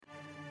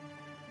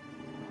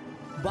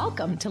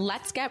Welcome to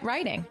Let's Get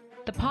Writing,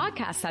 the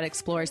podcast that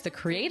explores the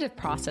creative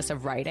process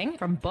of writing,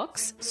 from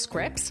books,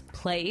 scripts,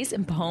 plays,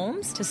 and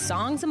poems to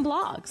songs and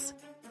blogs.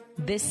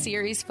 This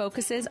series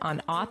focuses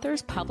on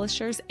authors,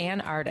 publishers,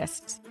 and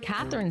artists.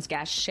 Catherine's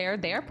guests share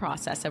their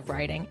process of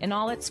writing in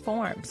all its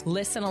forms.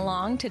 Listen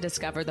along to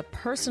discover the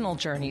personal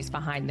journeys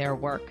behind their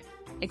work.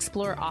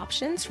 Explore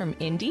options from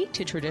indie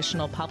to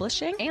traditional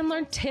publishing and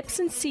learn tips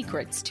and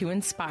secrets to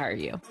inspire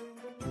you.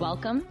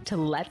 Welcome to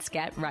Let's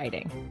Get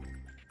Writing.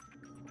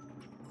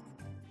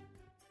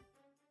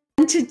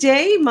 And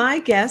today, my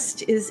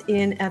guest is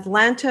in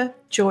Atlanta,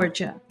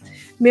 Georgia,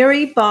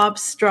 Mary Bob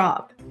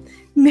Straub.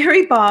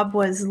 Mary Bob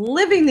was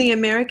living the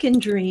American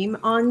dream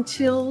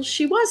until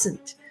she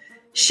wasn't.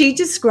 She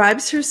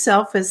describes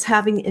herself as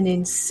having an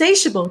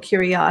insatiable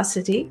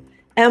curiosity,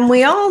 and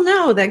we all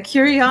know that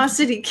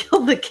curiosity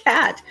killed the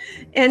cat,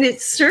 and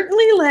it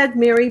certainly led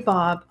Mary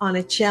Bob on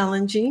a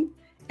challenging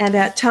and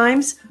at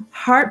times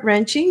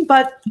heart-wrenching,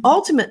 but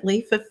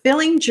ultimately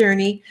fulfilling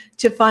journey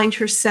to find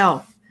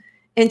herself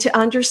and to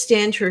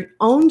understand her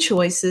own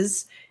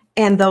choices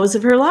and those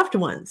of her loved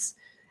ones.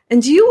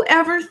 And do you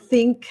ever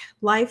think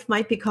life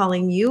might be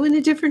calling you in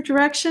a different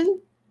direction?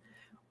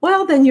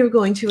 Well, then you're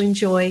going to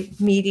enjoy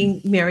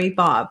meeting Mary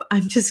Bob.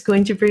 I'm just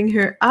going to bring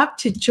her up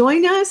to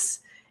join us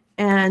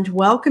and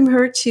welcome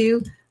her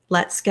to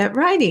Let's Get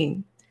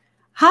Writing.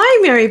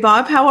 Hi, Mary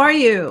Bob. How are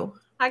you?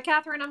 Hi,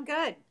 Catherine. I'm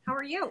good. How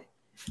are you?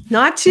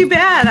 Not too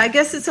bad. I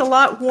guess it's a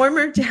lot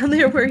warmer down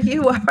there where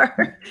you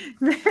are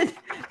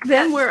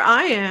than where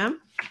I am.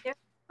 It's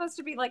supposed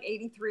to be like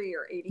 83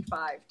 or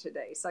 85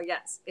 today. So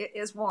yes, it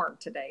is warm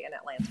today in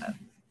Atlanta.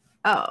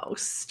 Oh,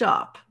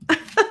 stop.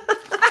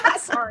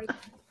 Sorry.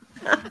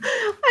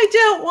 I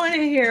don't want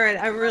to hear it.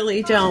 I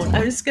really don't.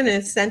 I'm just going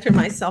to center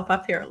myself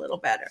up here a little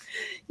better.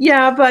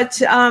 Yeah, but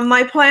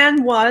my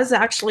plan was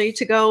actually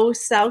to go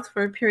south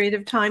for a period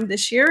of time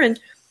this year. And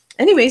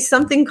anyway,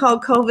 something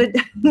called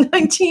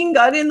COVID-19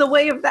 got in the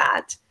way of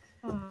that.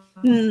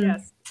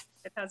 Yes.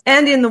 It has been.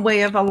 And in the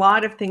way of a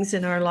lot of things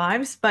in our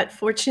lives. But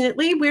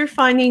fortunately, we're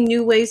finding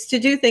new ways to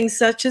do things,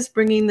 such as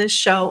bringing this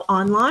show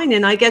online.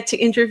 And I get to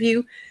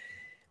interview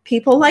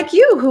people like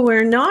you who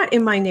are not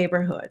in my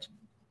neighborhood.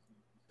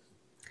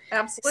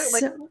 Absolutely.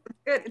 So,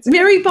 good.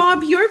 Mary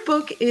Bob, your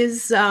book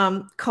is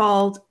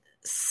called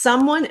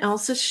Someone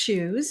Else's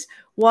Shoes,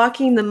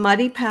 Walking the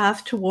Muddy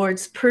Path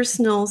Towards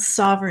Personal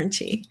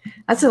Sovereignty.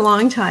 That's a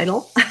long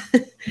title.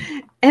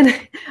 And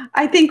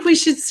I think we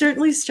should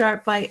certainly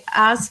start by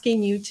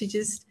asking you to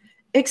just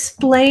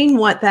explain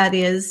what that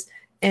is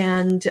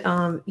and,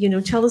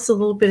 tell us a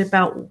little bit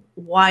about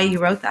why you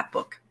wrote that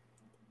book.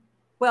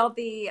 Well,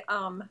 the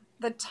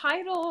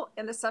title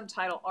and the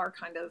subtitle are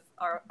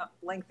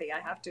lengthy,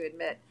 I have to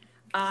admit.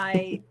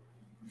 I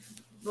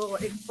will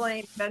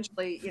explain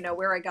eventually,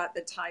 where I got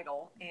the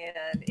title,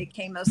 and it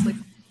came mostly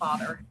from my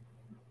father,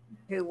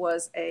 who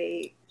was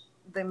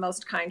the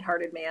most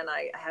kind-hearted man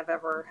I have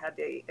ever had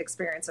the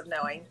experience of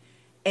knowing.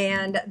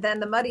 And then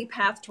the muddy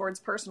path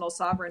towards personal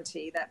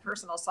sovereignty, that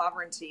personal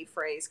sovereignty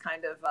phrase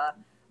kind of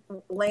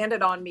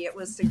landed on me. It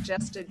was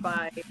suggested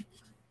by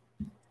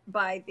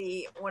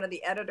one of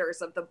the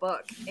editors of the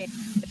book. And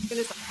as soon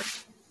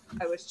as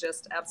I was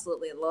just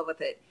absolutely in love with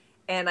it.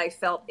 And I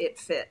felt it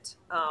fit.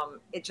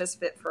 It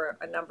just fit for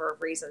a number of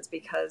reasons,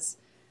 because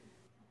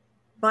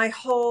my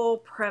whole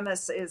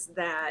premise is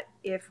that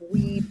if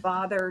we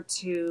bother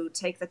to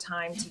take the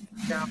time to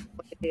figure out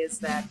what it is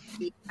that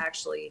we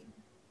actually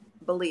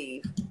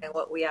believe and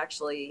what we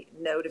actually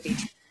know to be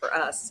true for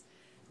us,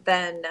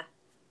 then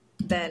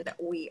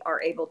we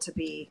are able to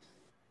be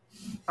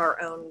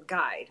our own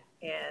guide,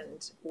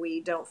 and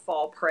we don't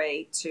fall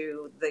prey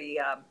to the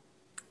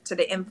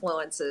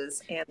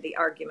influences and the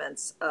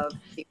arguments of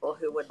people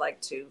who would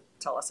like to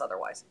tell us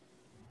otherwise.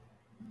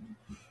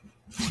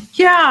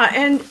 Yeah,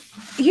 and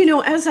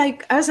as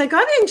I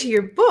got into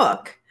your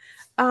book,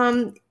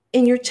 and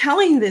you're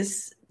telling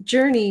this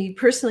journey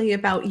personally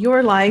about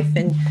your life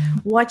and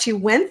what you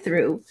went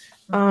through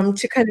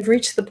to kind of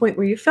reach the point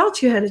where you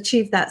felt you had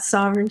achieved that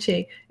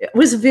sovereignty, it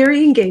was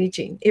very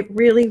engaging. It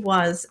really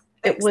was.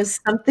 It was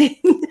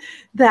something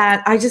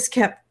that I just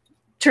kept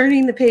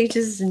turning the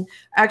pages, and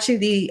actually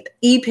the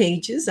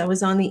e-pages. I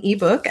was on the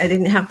ebook. I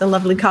didn't have the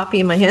lovely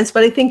copy in my hands,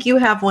 but I think you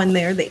have one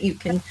there that you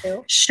can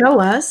show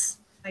us.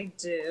 I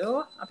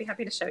do. I'll be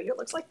happy to show you. It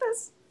looks like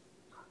this.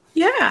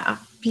 Yeah,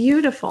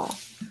 beautiful.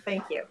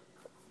 Thank you.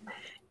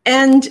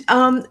 And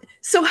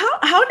so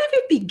how did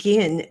it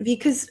begin?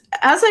 Because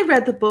as I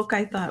read the book,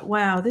 I thought,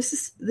 wow,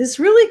 this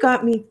really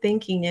got me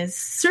thinking, as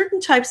certain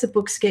types of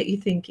books get you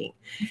thinking.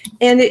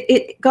 And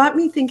it got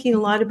me thinking a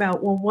lot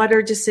about, well, what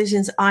are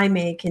decisions I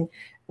make, and,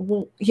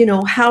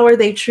 how are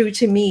they true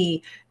to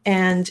me?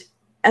 And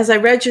as I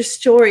read your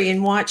story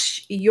and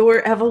watched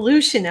your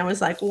evolution, I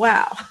was like,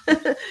 wow,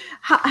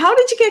 how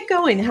did you get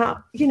going?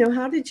 How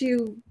did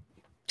you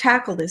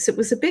tackle this? It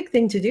was a big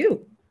thing to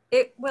do.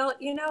 It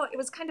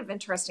was kind of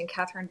interesting,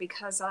 Catherine,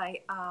 because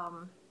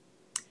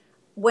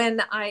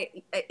when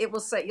it will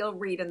say, you'll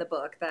read in the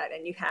book that,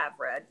 and you have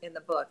read in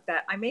the book,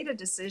 that I made a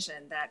decision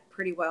that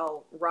pretty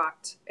well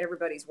rocked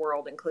everybody's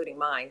world, including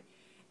mine.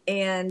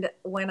 And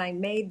when I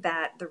made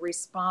that, the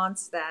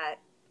response that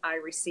I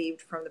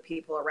received from the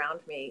people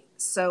around me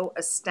so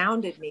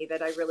astounded me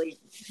that I really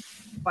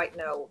quite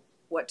know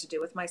what to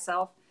do with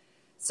myself.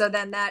 So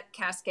then that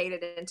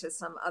cascaded into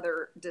some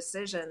other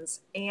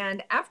decisions.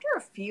 And after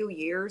a few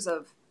years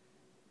of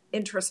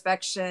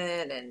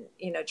introspection and,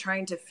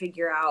 trying to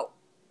figure out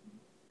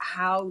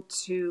how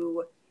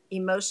to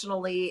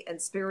emotionally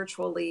and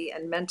spiritually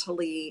and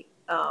mentally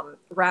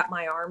wrap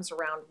my arms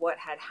around what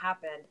had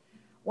happened,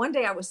 one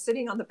day I was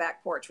sitting on the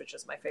back porch, which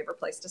is my favorite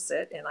place to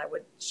sit, and I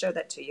would show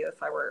that to you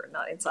if I were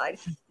not inside.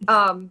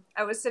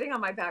 I was sitting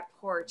on my back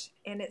porch,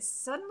 and it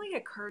suddenly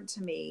occurred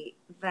to me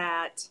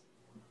that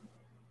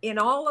in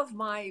all of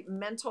my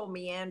mental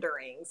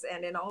meanderings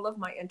and in all of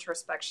my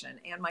introspection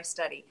and my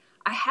study,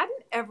 I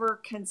hadn't ever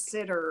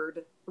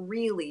considered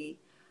really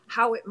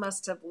how it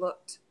must have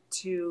looked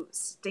to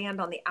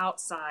stand on the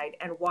outside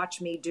and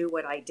watch me do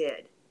what I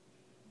did.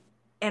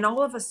 And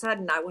all of a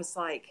sudden I was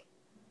like,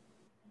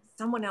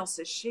 someone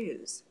else's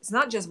shoes. It's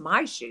not just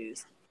my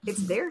shoes,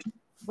 it's their shoes.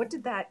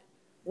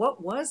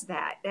 What was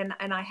that? And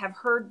I have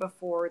heard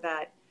before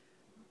that,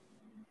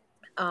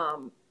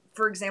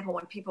 for example,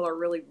 when people are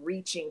really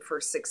reaching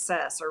for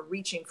success or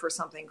reaching for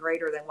something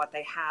greater than what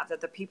they have,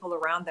 that the people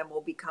around them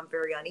will become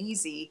very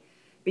uneasy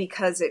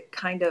because it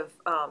kind of,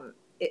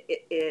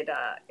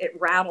 it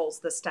rattles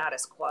the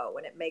status quo,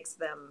 and it makes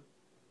them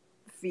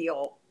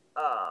feel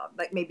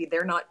like maybe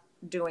they're not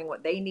doing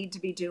what they need to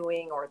be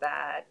doing, or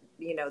that,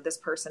 this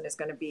person is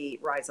going to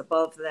rise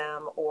above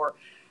them. Or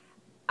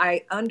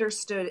I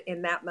understood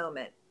in that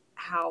moment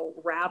how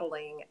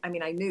rattling,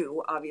 I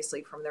knew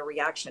obviously from their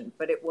reaction,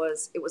 but it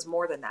was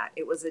more than that.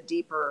 It was a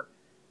deeper,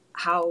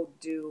 how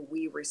do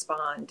we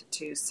respond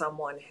to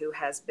someone who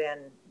has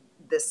been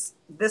this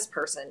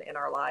person in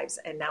our lives,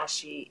 and now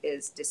she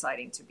is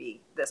deciding to be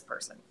this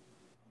person.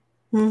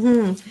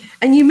 Mm-hmm.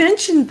 And you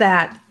mentioned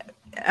that,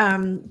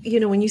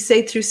 when you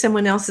say through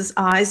someone else's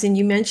eyes, and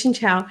you mentioned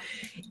how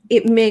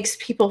it makes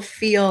people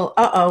feel,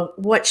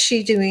 what's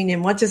she doing,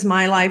 and what does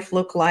my life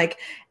look like?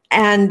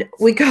 And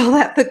we call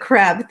that the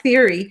crab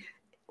theory.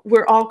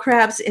 We're all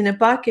crabs in a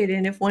bucket,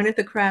 and if one of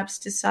the crabs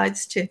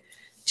decides to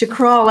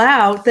crawl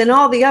out, then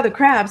all the other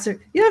crabs you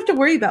don't have to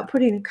worry about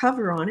putting a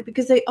cover on it,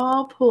 because they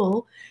all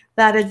pull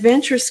that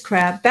adventurous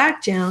crab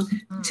back down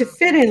to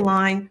fit in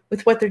line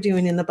with what they're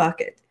doing in the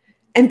bucket.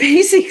 And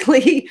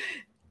basically,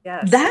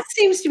 yes, that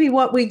seems to be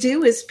what we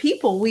do as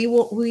people.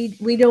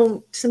 We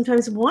don't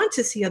sometimes want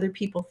to see other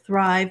people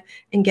thrive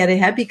and get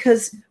ahead,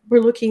 because we're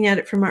looking at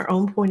it from our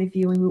own point of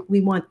view, and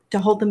we want to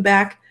hold them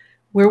back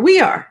where we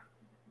are.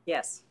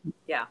 Yes.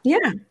 Yeah.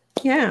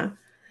 Yeah.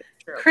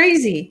 True.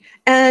 Crazy.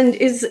 And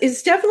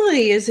is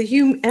definitely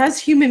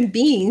as human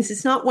beings,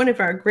 it's not one of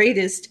our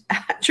greatest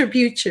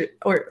attributes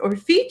or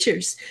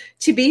features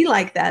to be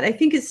like that. I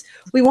think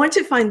we want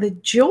to find the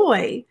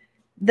joy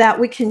that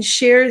we can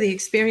share the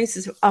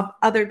experiences of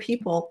other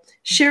people,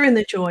 share in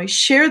the joy,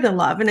 share the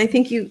love. And I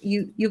think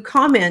you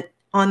comment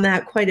on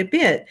that quite a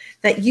bit,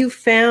 that you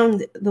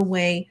found the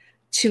way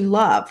to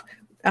love,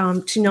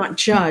 to not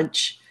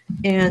judge.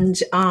 And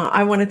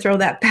I want to throw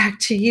that back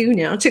to you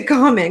now to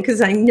comment,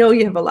 because I know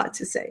you have a lot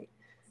to say.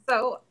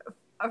 So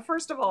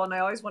first of all, and I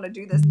always want to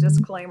do this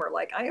disclaimer,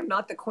 like, I am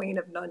not the queen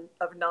of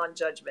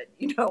non-judgment.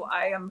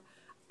 I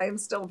am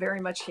still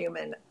very much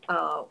human.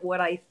 What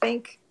I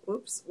think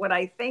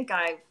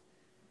I've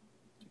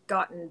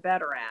gotten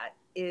better at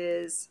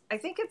is, I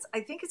think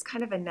it's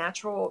kind of a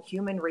natural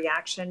human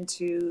reaction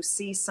to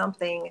see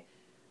something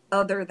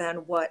other than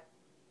what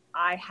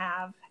I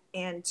have,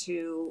 and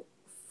to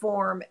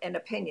form an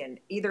opinion.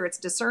 Either it's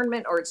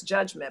discernment or it's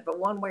judgment, but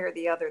one way or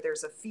the other,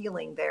 there's a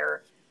feeling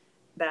there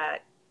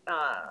that,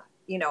 I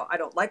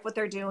don't like what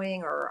they're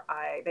doing, or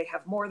they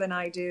have more than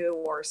I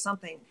do, or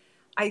something.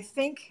 I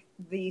think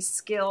the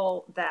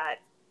skill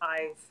that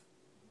I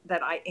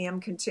am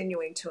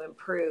continuing to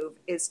improve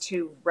is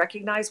to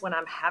recognize when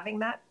I'm having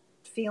that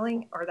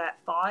feeling or that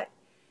thought,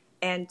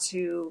 and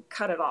to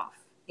cut it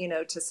off,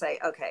 to say,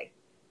 okay,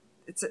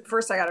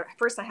 first I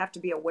have to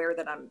be aware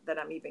that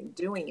I'm even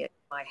doing it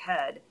in my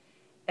head.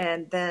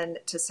 And then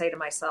to say to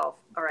myself,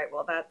 all right,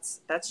 well,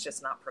 that's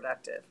just not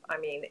productive.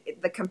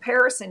 The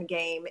comparison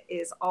game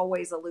is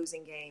always a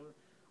losing game,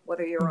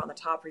 whether you're on the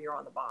top or you're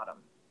on the bottom.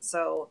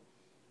 So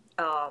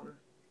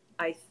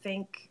I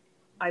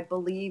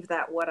believe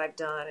that what I've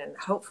done, and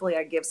hopefully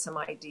I give some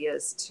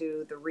ideas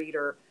to the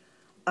reader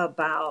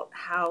about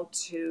how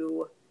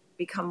to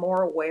become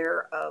more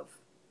aware of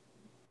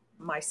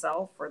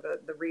myself, or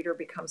the reader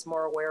becomes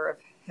more aware of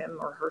him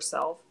or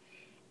herself,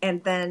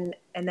 and then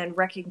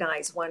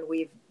recognize when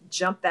we've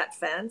jumped that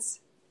fence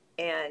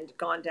and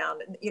gone down.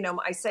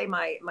 I say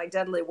my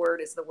deadly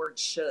word is the word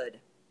should.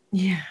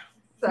 Yeah.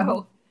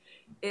 So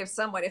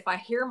if I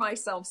hear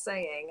myself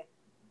saying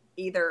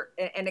either,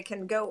 and it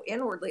can go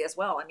inwardly as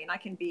well. I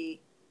can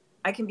be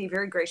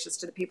very gracious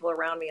to the people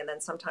around me, and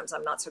then sometimes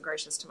I'm not so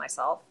gracious to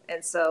myself.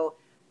 And so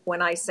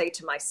when I say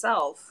to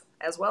myself,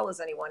 as well as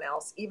anyone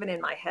else, even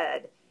in my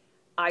head,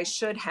 I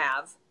should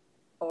have,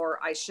 or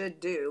I should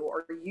do,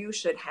 or you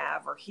should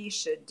have, or he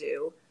should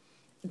do,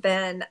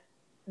 then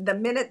the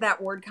minute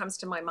that word comes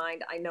to my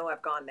mind, I know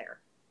I've gone there.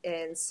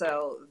 And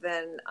so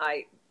then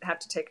I have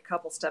to take a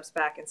couple steps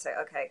back and say,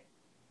 okay,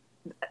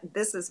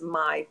 this is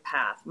my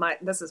path.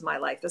 This is my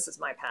life. This is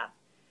my path.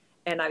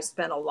 And I've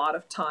spent a lot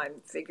of time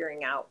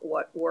figuring out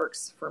what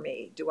works for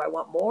me. Do I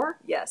want more?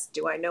 Yes.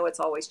 Do I know it's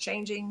always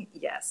changing?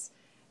 Yes.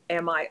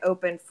 Am I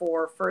open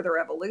for further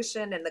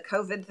evolution? And the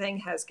COVID thing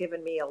has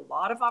given me a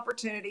lot of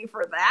opportunity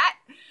for that.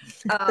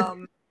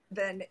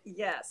 Then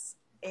yes.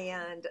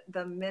 And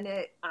the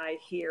minute I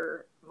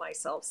hear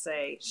myself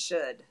say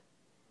should,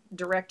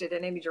 directed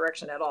in any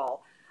direction at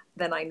all,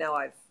 then I know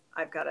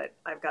I've got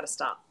to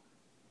stop.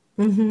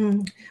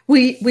 Mm-hmm.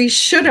 We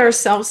should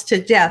ourselves to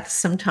death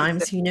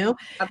sometimes, you know,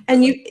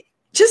 and you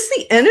just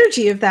the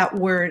energy of that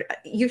word,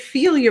 you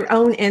feel your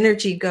own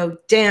energy go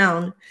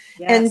down.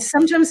 Yes. And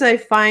sometimes I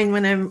find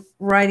when I'm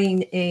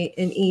writing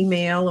an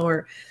email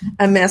or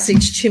a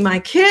message to my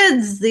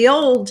kids, the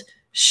old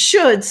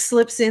should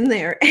slips in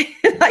there.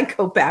 And I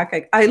go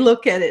back, I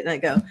look at it and I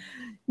go,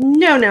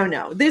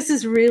 no, this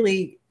is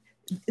really,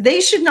 they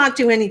should not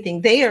do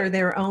anything. They are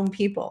their own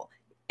people.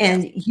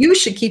 And you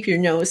should keep your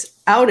nose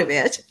out of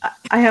it.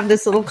 I have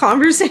this little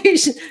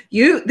conversation.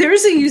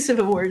 There's a use of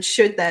a word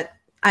should that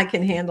I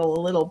can handle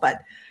a little,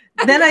 but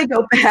then I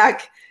go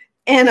back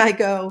and I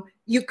go,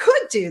 you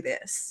could do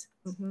this.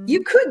 Mm-hmm.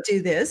 You could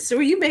do this,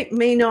 or you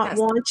may not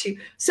want to.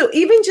 So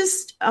even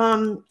just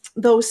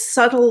those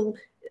subtle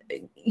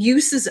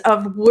uses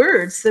of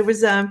words. There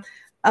was a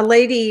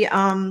lady,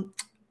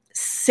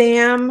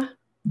 Sam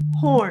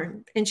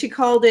Horn, and she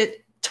called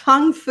it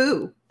tongue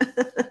foo.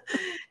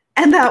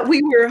 And that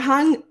we were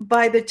hung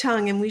by the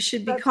tongue, and we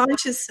should be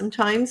conscious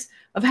sometimes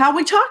of how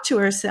we talk to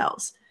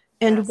ourselves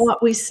and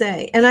what we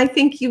say. And I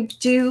think you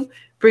do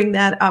bring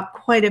that up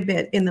quite a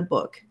bit in the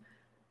book.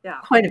 Yeah,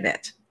 quite a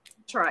bit.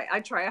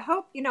 I try. I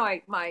hope,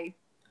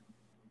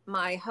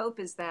 my hope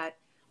is that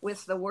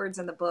with the words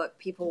in the book,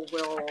 people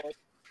will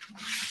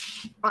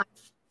find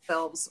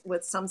themselves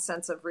with some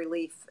sense of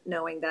relief,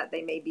 knowing that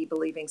they may be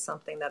believing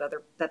something that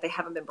they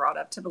haven't been brought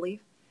up to believe,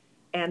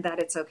 and that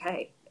it's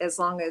okay as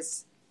long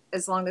as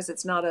it's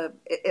not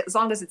as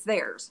long as it's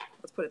theirs.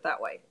 Let's put it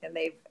that way. And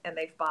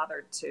they've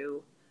bothered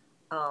to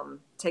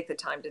take the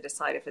time to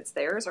decide if it's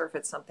theirs or if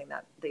it's something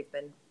that they've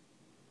been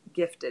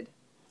gifted,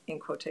 in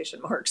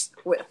quotation marks,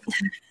 with.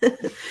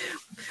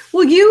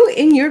 Well, you,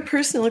 in your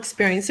personal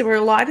experience, there were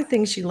a lot of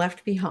things you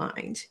left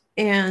behind,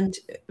 and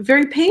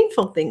very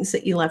painful things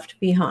that you left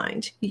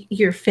behind.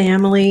 Your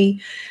family,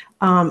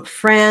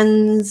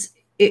 friends.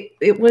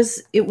 It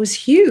was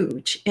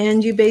huge,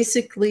 and you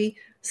basically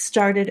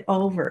started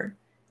over.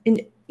 And,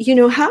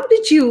 how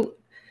did you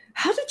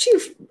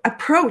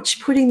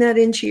approach putting that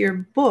into your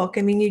book?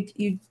 I mean,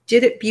 you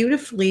did it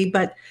beautifully,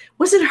 but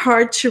was it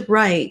hard to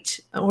write,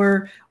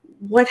 or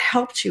what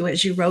helped you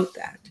as you wrote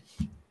that?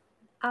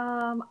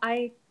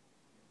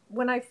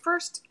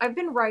 I've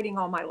been writing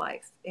all my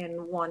life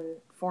in one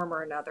form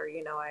or another.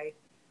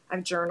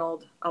 I've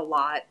journaled a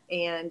lot,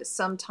 and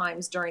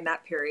sometimes during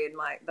that period,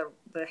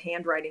 the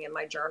handwriting in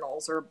my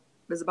journals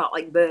was about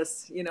like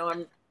this.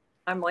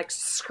 I'm like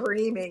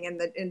screaming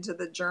into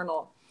the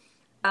journal.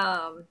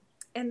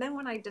 And then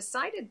when I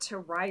decided to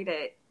write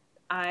it,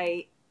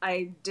 I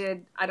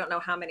don't know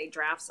how many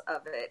drafts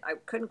of it. I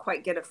couldn't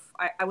quite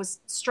I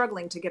was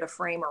struggling to get a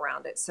frame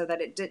around it so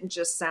that it didn't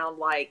just sound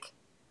like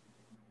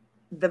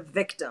the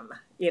victim,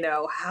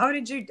 how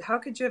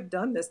could you have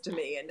done this to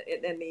me? And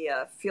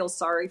the feel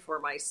sorry for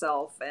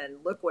myself and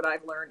look what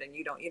I've learned. And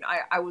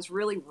I was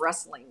really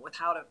wrestling with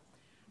how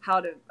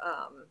to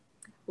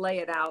lay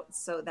it out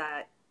so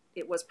that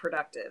it was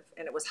productive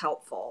and it was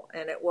helpful,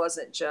 and it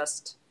wasn't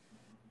just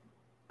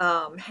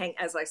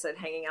as I said,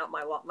 hanging out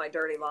my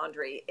dirty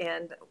laundry.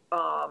 And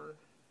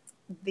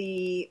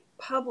the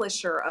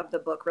publisher of the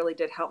book really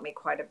did help me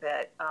quite a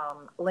bit.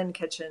 Lynn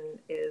Kitchen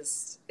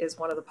is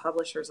one of the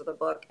publishers of the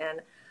book,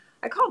 and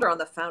I called her on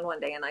the phone one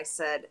day and I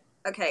said,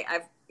 okay,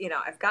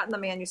 I've gotten the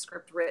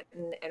manuscript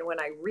written, and when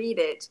I read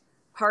it,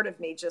 part of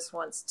me just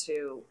wants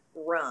to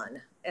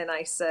run. And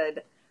I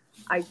said,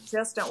 I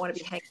just don't want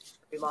to be hanging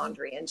dirty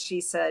laundry. And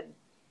she said,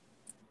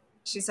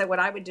 what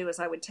I would do is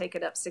I would take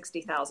it up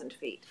 60,000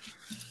 feet,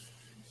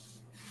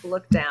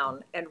 look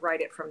down, and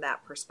write it from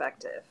that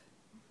perspective.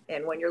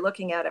 And when you're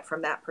looking at it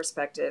from that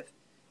perspective,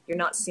 you're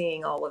not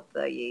seeing all of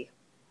the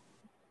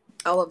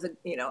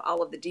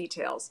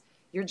details.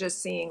 You're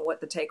just seeing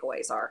what the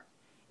takeaways are.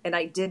 And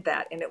I did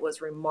that, and it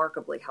was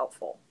remarkably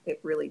helpful. It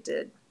really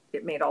did.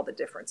 It made all the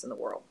difference in the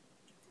world.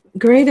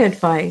 Great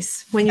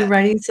advice when you're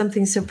writing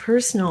something so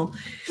personal.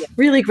 Yeah.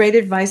 Really great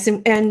advice.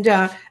 And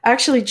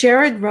actually,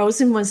 Jared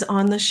Rosen was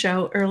on the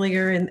show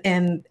earlier,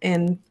 and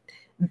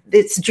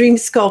it's Dream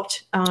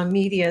Sculpt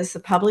Media is the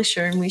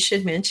publisher, and we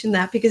should mention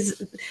that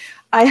because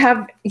I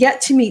have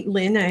yet to meet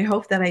Lynn. I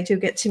hope that I do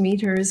get to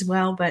meet her as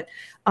well. But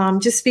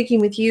just speaking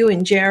with you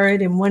and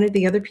Jared and one of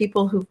the other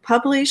people who've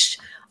published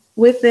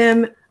with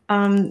them,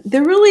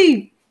 they're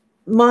really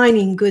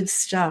mining good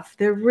stuff.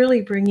 They're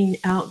really bringing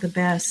out the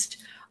best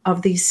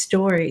of these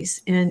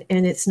stories, and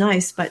it's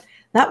nice. But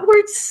that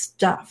word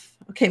stuff.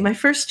 Okay, my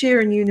first year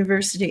in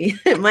university,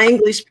 my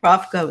English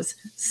prof goes,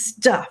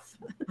 stuff.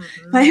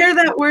 If I hear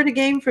that word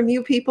again from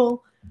you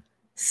people,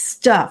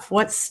 stuff.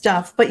 What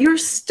stuff? But your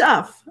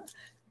stuff,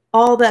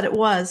 all that it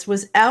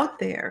was out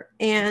there.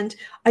 And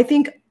I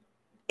think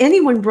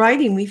anyone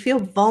writing, we feel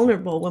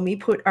vulnerable when we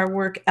put our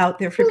work out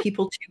there for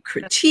people to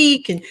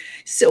critique. And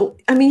so,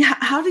 I mean,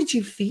 how did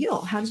you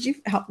feel?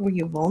 Were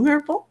you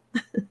vulnerable?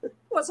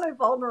 Was I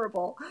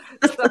vulnerable?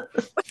 So,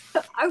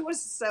 I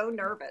was so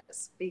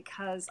nervous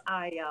because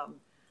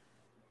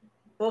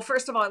well,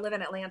 first of all, I live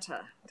in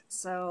Atlanta.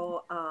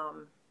 So,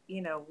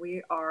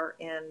 we are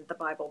in the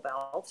Bible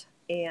Belt,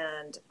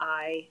 and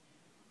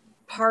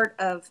part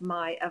of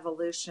my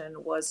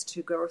evolution was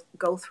to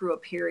go through a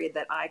period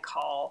that I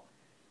call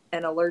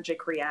an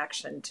allergic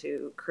reaction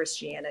to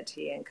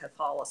Christianity and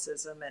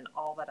Catholicism and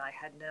all that I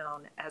had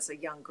known as a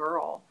young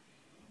girl.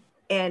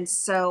 And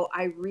so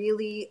I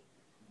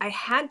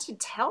had to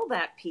tell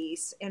that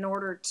piece in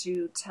order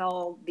to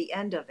tell the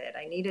end of it.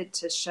 I needed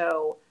to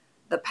show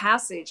the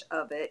passage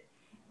of it.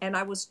 And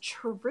I was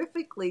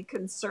terrifically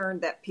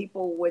concerned that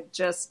people would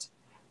just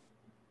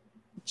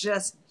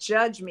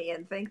judge me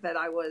and think that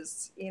I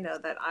was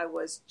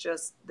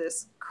just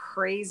this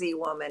crazy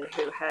woman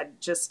who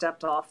had just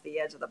stepped off the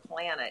edge of the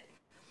planet.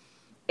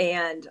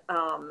 And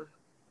I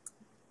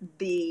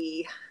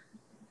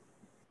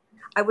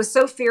was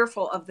so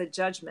fearful of the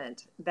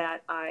judgment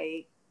that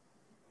I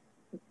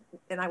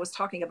was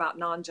talking about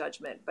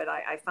non-judgment, but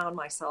I found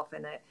myself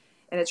in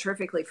a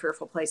terrifically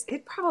fearful place.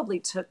 It probably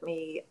took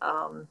me,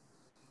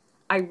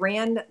 I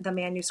ran the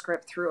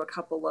manuscript through a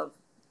couple of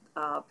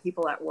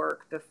people at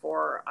work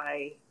before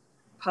I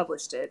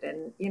published it.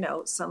 And,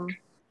 some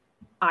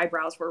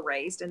eyebrows were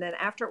raised. And then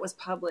after it was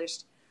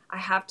published, I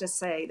have to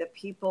say the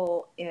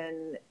people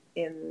in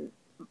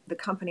the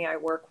company I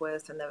work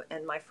with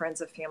and my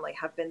friends and family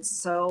have been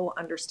so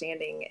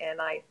understanding. And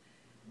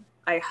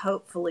I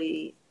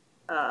hopefully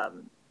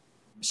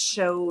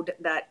showed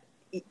that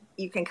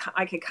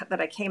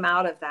I came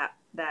out of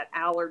that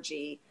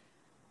allergy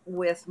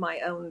with my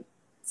own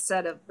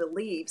set of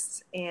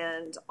beliefs,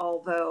 and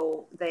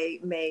although they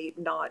may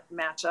not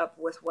match up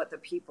with what the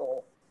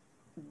people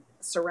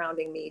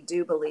surrounding me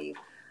do believe,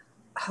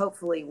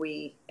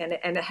 hopefully and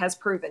it has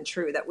proven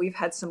true that we've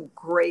had some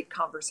great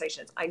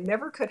conversations. I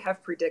never could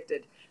have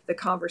predicted the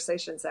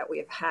conversations that we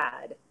have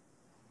had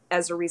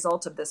as a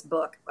result of this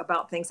book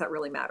about things that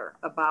really matter,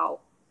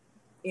 about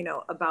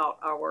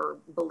our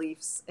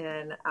beliefs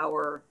and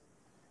our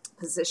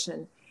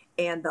position,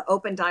 and the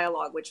open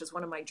dialogue, which is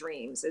one of my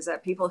dreams, is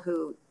that people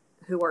who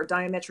are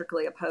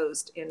diametrically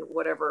opposed in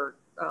whatever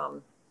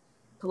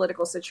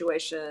political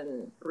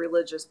situation,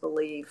 religious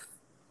belief,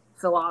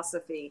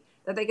 philosophy,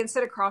 that they can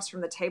sit across from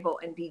the table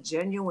and be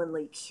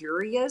genuinely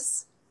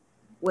curious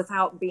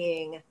without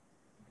feeling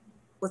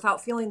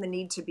the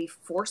need to be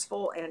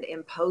forceful and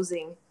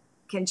imposing,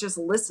 can just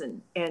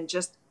listen and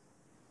just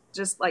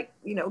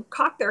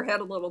cock their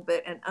head a little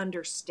bit and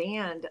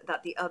understand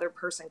that the other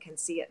person can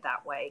see it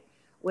that way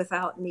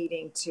without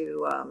needing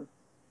to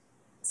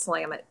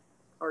slam it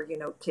or,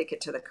 kick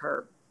it to the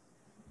curb.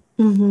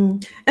 Mm-hmm.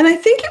 And I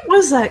think it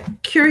was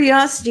that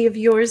curiosity of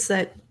yours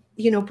that,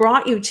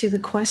 brought you to the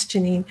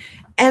questioning.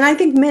 And I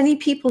think many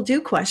people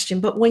do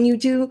question, but when you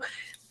do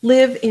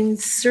live in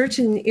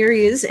certain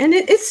areas, and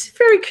it's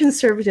very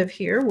conservative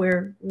here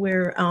where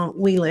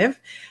we live,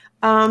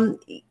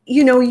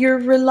 you're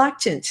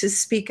reluctant to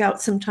speak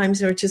out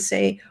sometimes, or to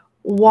say,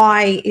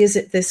 why is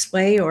it this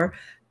way? Or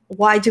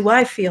why do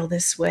I feel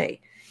this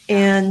way?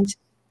 And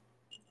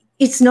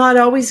it's not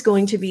always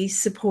going to be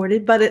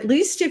supported, but at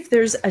least if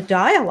there's a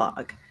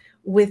dialogue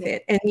with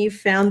it, and you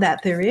found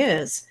that there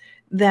is,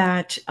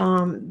 that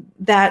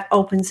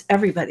opens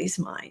everybody's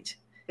mind.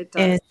 It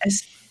does. And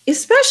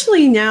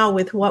especially now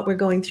with what we're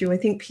going through, I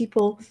think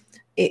people,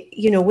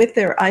 with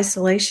their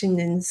isolation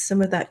and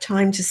some of that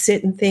time to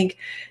sit and think,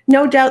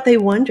 no doubt they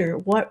wonder,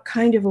 what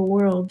kind of a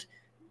world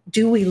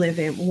do we live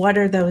in? What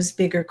are those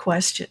bigger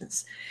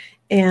questions?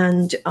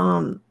 And,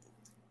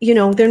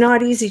 they're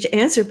not easy to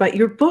answer, but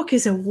your book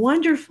is a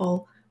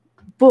wonderful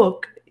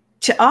book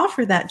to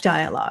offer that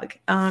dialogue.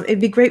 It'd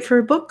be great for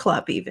a book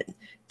club even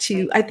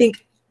I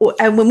think,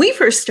 and when we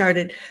first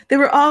started, there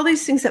were all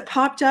these things that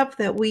popped up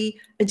that we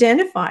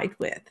identified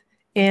with,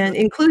 and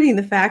including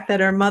the fact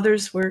that our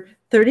mothers were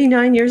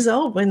 39 years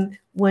old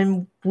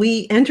when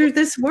we entered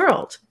this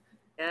world.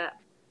 Yeah.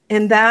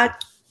 And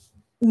that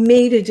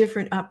made a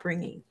different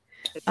upbringing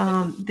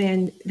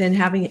than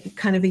having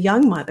kind of a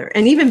young mother.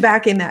 And even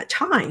back in that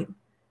time,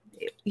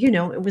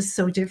 it was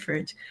so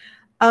different.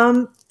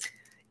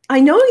 I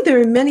know there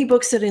are many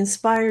books that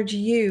inspired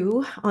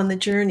you on the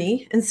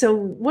journey. And so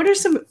what are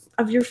some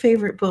of your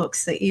favorite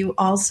books that you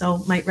also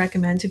might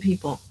recommend to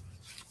people?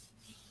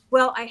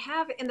 Well, I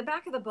have in the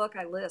back of the book,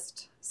 I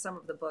list some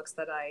of the books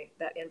that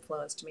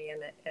influenced me,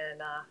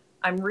 and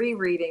I'm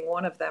rereading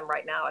one of them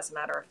right now. As a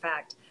matter of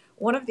fact,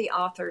 one of the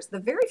authors, the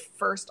very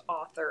first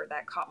author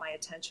that caught my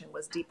attention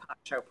was Deepak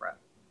Chopra.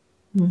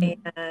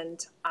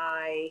 And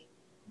I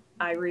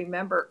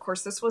remember, of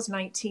course, this was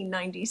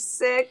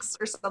 1996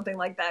 or something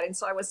like that. And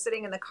so I was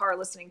sitting in the car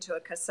listening to a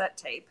cassette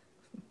tape.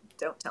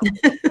 Don't tell me.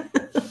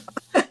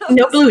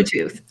 No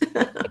Bluetooth.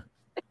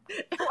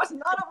 It was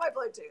not on my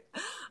Bluetooth.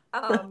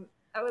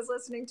 I was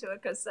listening to a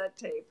cassette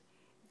tape,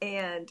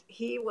 and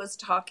he was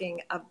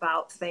talking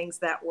about things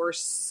that were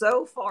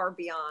so far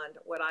beyond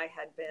what I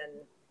had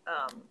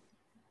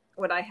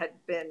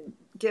been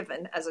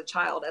given as a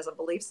child, as a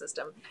belief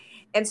system.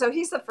 And so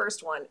he's the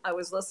first one. I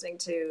was listening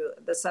to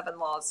the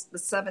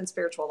 7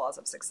 spiritual laws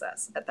of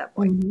success at that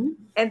point.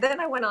 And then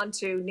I went on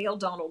to Neale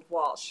Donald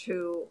Walsch,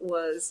 who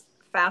was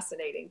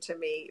fascinating to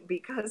me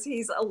because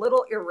he's a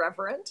little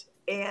irreverent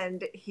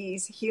and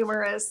he's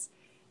humorous,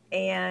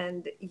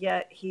 and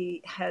yet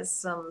he has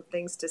some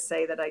things to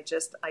say that I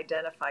just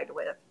identified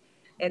with.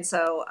 And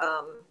so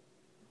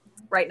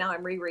right now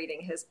I'm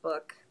rereading his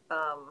book.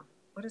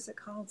 What is it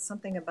called?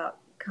 Something about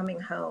coming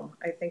home,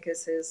 I think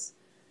is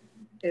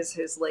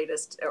his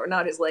latest, or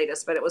not his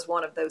latest, but it was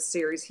one of those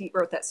series. He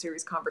wrote that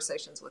series,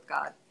 Conversations with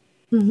God.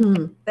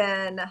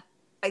 Then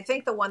I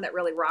think the one that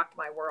really rocked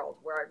my world,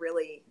 where I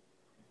really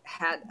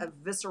had a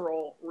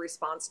visceral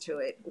response to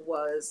it,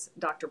 was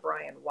Dr.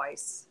 Brian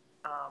Weiss.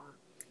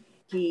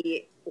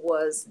 He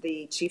was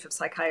the chief of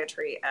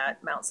psychiatry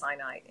at Mount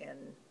Sinai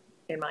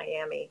in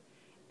Miami.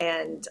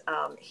 And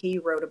he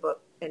wrote a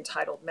book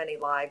entitled Many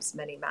Lives,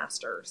 Many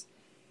Masters.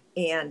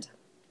 And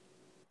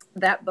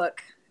that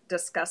book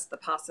discussed the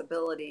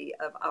possibility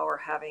of our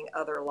having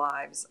other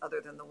lives other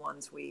than the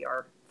ones we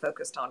are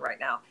focused on right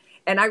now.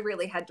 And I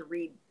really had to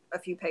read a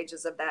few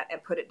pages of that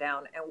and put it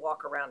down and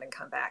walk around and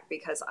come back,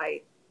 because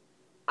I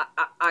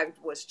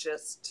was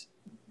just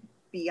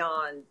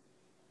beyond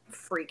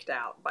freaked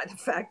out by the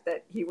fact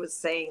that he was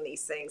saying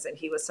these things, and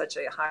he was such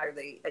a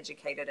highly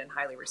educated and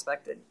highly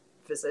respected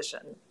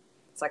physician,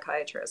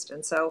 psychiatrist.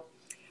 And so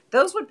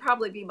those would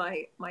probably be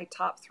my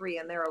top 3,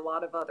 and there are a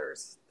lot of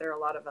others. There are a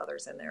lot of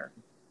others in there.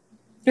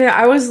 Yeah,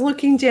 I was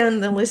looking down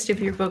the list of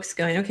your books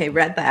going, okay,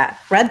 read that.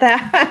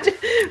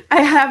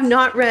 I have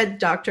not read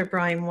Dr.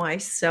 Brian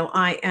Weiss, so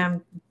I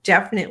am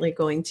definitely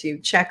going to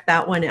check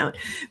that one out.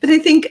 But I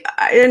think,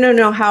 I don't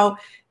know how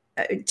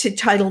to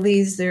title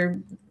these.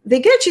 They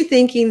get you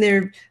thinking.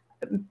 They're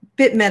a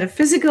bit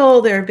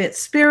metaphysical. They're a bit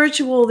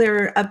spiritual.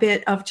 They're a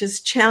bit of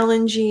just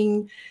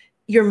challenging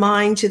your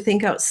mind to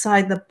think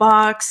outside the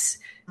box,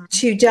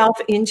 to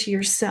delve into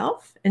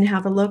yourself and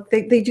have a look.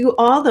 They do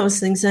all those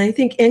things. And I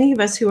think any of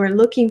us who are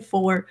looking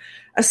for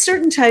a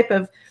certain type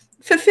of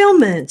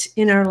fulfillment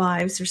in our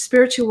lives or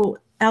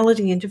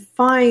spirituality, and to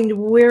find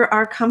where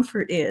our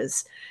comfort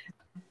is,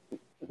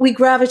 we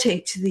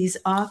gravitate to these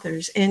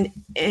authors. And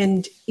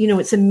you know,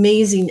 it's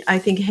amazing. I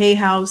think Hay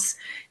House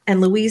and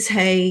Louise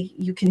Hay,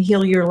 You Can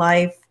Heal Your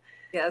Life.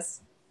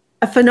 Yes.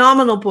 A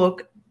phenomenal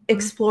book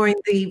exploring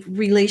the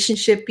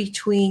relationship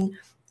between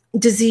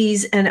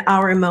disease and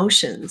our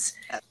emotions.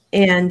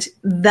 And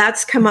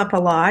that's come up a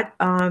lot.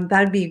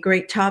 That'd be a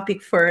great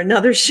topic for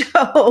another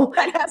show.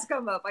 That has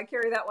come up. I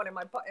carry that one in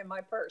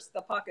my purse,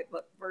 the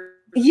pocketbook version.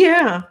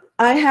 Yeah,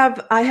 I have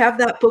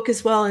that book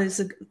as well, and it's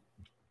an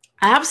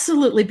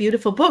absolutely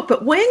beautiful book.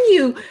 But when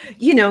you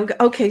know,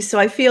 okay, so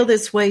I feel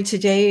this way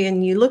today,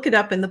 and you look it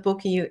up in the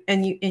book,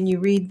 and you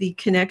read the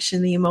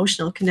connection, the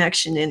emotional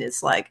connection, and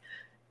it's like,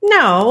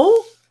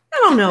 no, I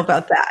don't know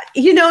about that.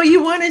 You know,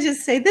 you want to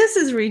just say, this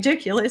is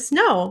ridiculous.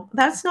 No,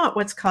 that's not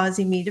what's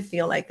causing me to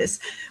feel like this.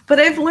 But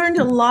I've learned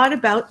a lot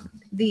about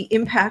the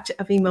impact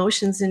of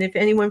emotions. And if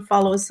anyone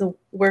follows the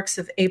works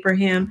of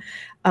Abraham,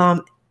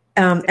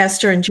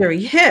 Esther, and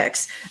Jerry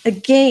Hicks,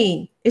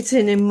 again, it's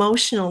an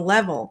emotional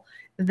level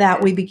that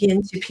we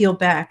begin to peel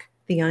back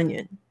the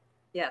onion.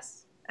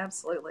 Yes,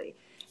 absolutely.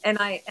 And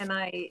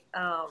I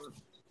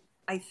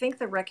think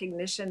the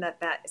recognition that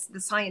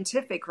the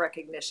scientific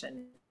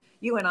recognition.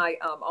 You and I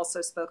also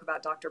spoke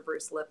about Dr.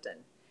 Bruce Lipton.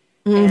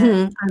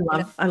 And,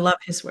 I love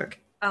his work.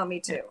 Oh,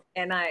 me too.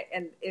 And I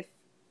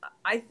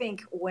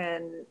think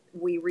when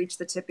we reach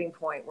the tipping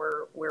point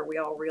where we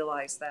all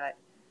realize that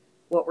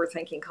what we're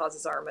thinking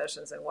causes our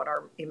emotions, and what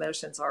our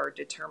emotions are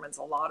determines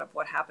a lot of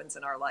what happens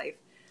in our life,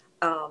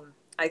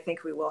 I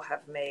think we will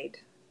have made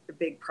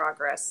big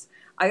progress.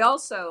 I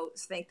also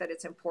think that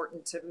it's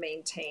important to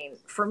maintain,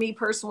 for me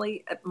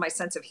personally, my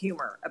sense of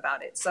humor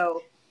about it.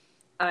 So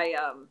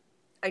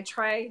I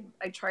tried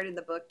in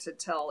the book to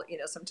tell,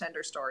 some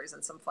tender stories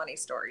and some funny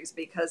stories,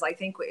 because I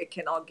think it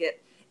can all get,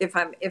 if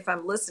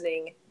I'm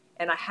listening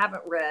and I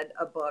haven't read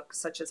a book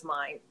such as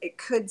mine, it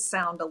could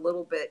sound a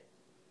little bit,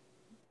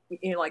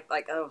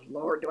 like, oh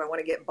Lord, do I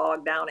want to get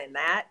bogged down in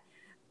that?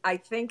 I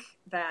think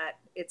that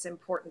it's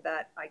important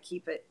that I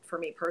keep it, for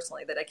me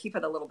personally, that I keep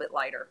it a little bit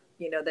lighter,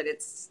 that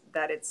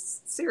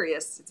it's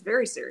serious. It's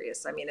very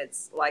serious. I mean,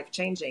 it's life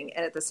changing.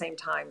 And at the same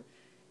time,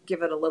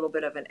 give it a little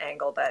bit of an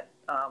angle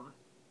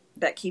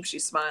that keeps you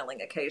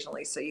smiling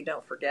occasionally, so you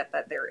don't forget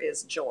that there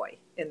is joy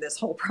in this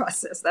whole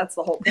process. That's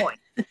the whole point.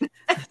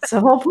 That's the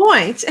whole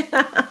point.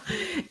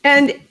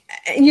 And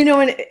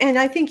And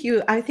I think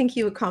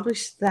you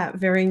accomplished that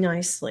very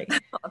nicely.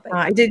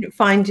 I didn't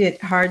find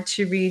it hard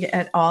to read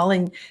at all,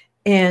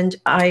 and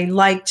I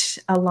liked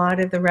a lot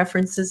of the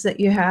references that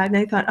you had, and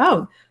I thought,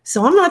 oh,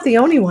 so I'm not the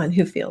only one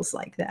who feels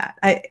like that.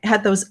 I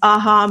had those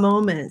aha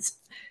moments,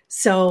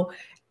 so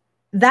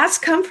that's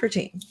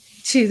comforting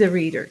to the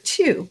reader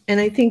too, and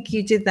I think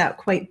you did that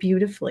quite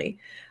beautifully.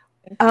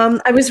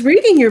 I was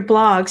reading your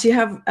blogs. You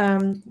have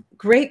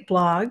great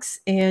blogs,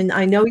 and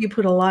I know you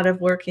put a lot of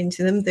work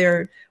into them.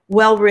 They're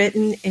well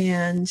written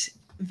and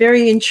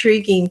very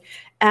intriguing.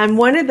 And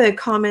one of the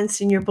comments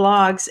in your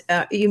blogs,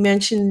 you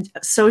mentioned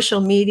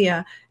social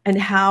media and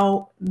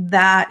how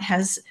that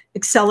has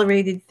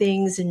accelerated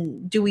things.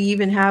 And do we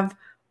even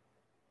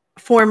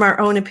form our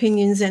own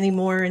opinions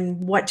anymore?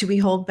 And what do we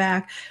hold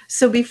back?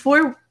 So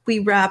before we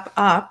wrap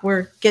up,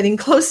 we're getting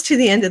close to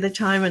the end of the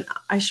time, and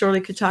I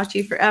surely could talk to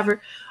you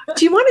forever.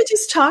 Do you want to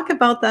just talk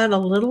about that a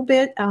little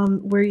bit,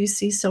 where you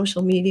see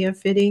social media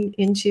fitting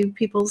into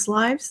people's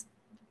lives?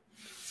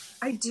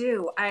 I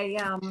do. I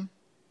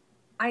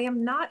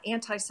am not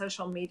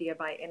anti-social media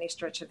by any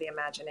stretch of the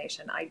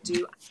imagination. I'm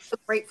so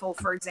grateful,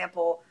 for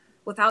example,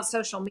 without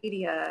social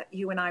media,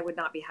 you and I would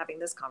not be having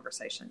this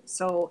conversation.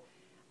 So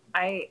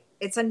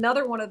it's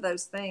another one of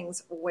those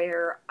things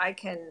where I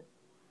can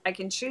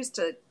choose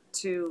to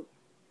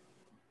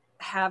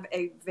have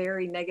a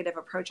very negative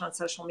approach on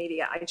social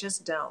media. I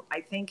just don't.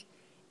 I think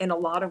in a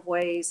lot of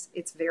ways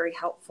it's very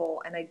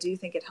helpful, and I do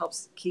think it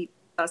helps keep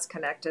us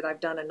connected. I've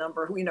done a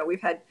number,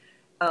 we've had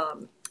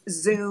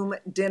Zoom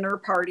dinner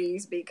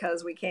parties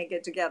because we can't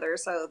get together.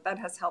 So that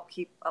has helped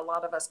keep a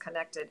lot of us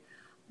connected.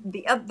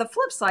 The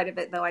flip side of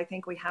it, though, I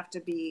think we have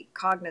to be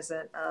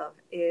cognizant of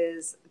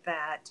is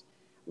that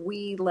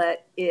we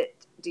let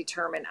it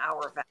determine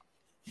our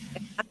value.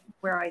 And that's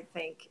where I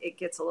think it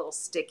gets a little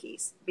sticky,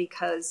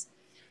 because,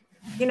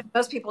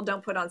 most people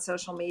don't put on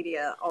social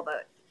media all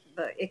the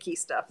icky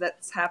stuff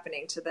that's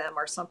happening to them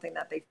or something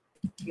that they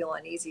feel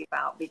uneasy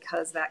about,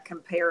 because that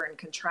compare and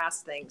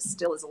contrast thing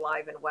still is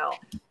alive and well.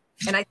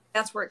 And I think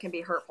that's where it can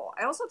be hurtful.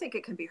 I also think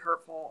it can be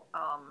hurtful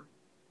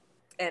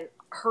and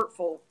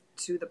hurtful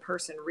to the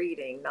person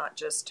reading, not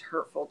just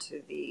hurtful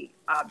to the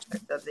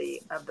object of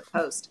the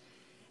post,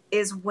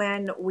 is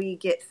when we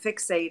get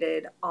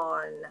fixated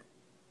on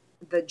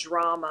the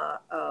drama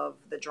of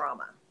the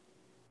drama.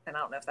 And I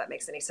don't know if that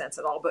makes any sense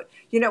at all, but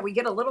we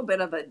get a little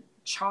bit of a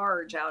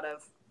charge out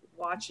of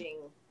watching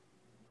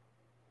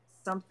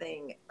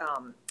something,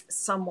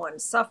 someone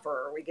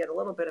suffer. Or we get a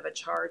little bit of a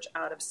charge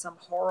out of some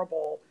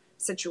horrible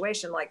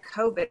situation like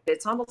COVID.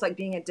 It's almost like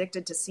being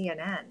addicted to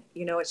CNN.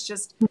 It's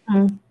just,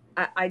 my husband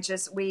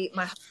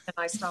and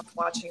I stopped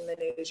watching the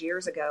news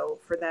years ago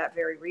for that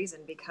very reason,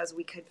 because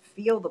we could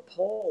feel the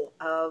pull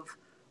of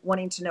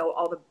wanting to know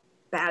all the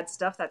bad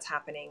stuff that's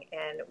happening.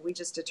 And we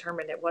just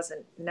determined it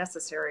wasn't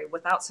necessary.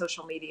 Without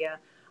social media,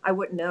 I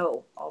wouldn't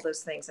know all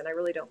those things. And I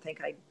really don't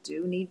think I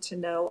do need to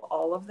know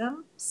all of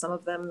them. Some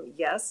of them,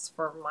 yes,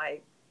 for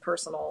my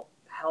personal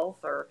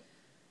health or,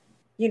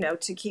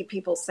 to keep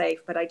people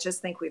safe. But I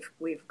just think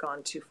we've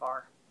gone too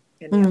far.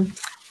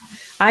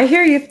 I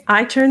hear you.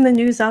 I turned the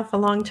news off a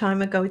long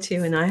time ago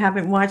too, and I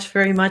haven't watched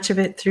very much of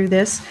it through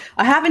this.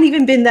 I haven't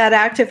even been that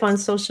active on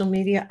social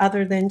media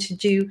other than to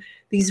do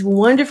these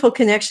wonderful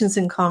connections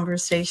and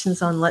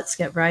conversations on Let's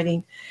Get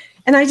Writing.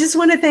 And I just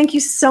want to thank you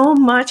so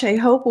much. I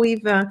hope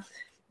we've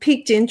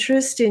piqued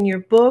interest in your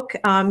book,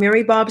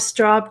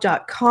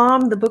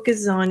 marybobstraub.com. The book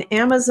is on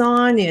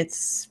Amazon.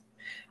 It's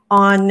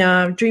on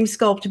Dream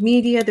Sculpt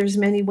Media. There's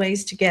many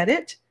ways to get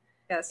it.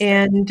 Yes.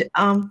 And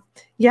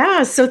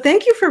so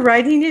thank you for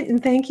writing it,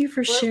 and thank you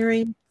for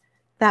sharing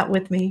that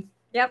with me.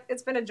 Yep,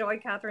 it's been a joy,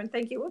 Catherine.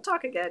 Thank you. We'll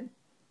talk again.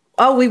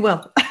 Oh, we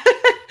will.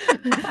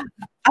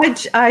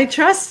 I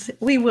trust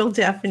we will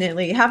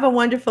definitely. Have a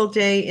wonderful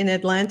day in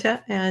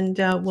Atlanta, and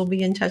we'll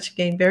be in touch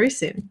again very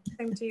soon.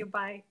 Same to you.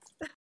 Bye.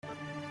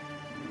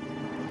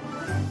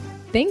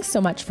 Thanks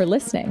so much for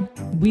listening.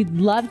 We'd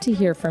love to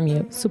hear from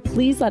you, so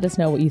please let us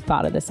know what you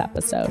thought of this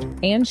episode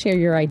and share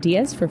your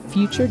ideas for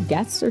future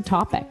guests or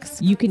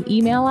topics. You can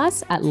email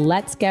us at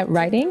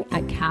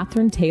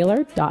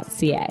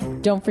letsgetwriting@catherinetaylor.ca.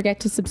 Don't forget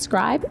to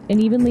subscribe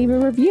and even leave a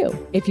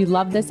review. If you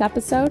love this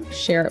episode,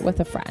 share it with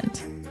a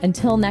friend.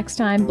 Until next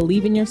time,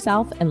 believe in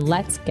yourself and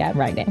let's get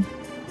writing.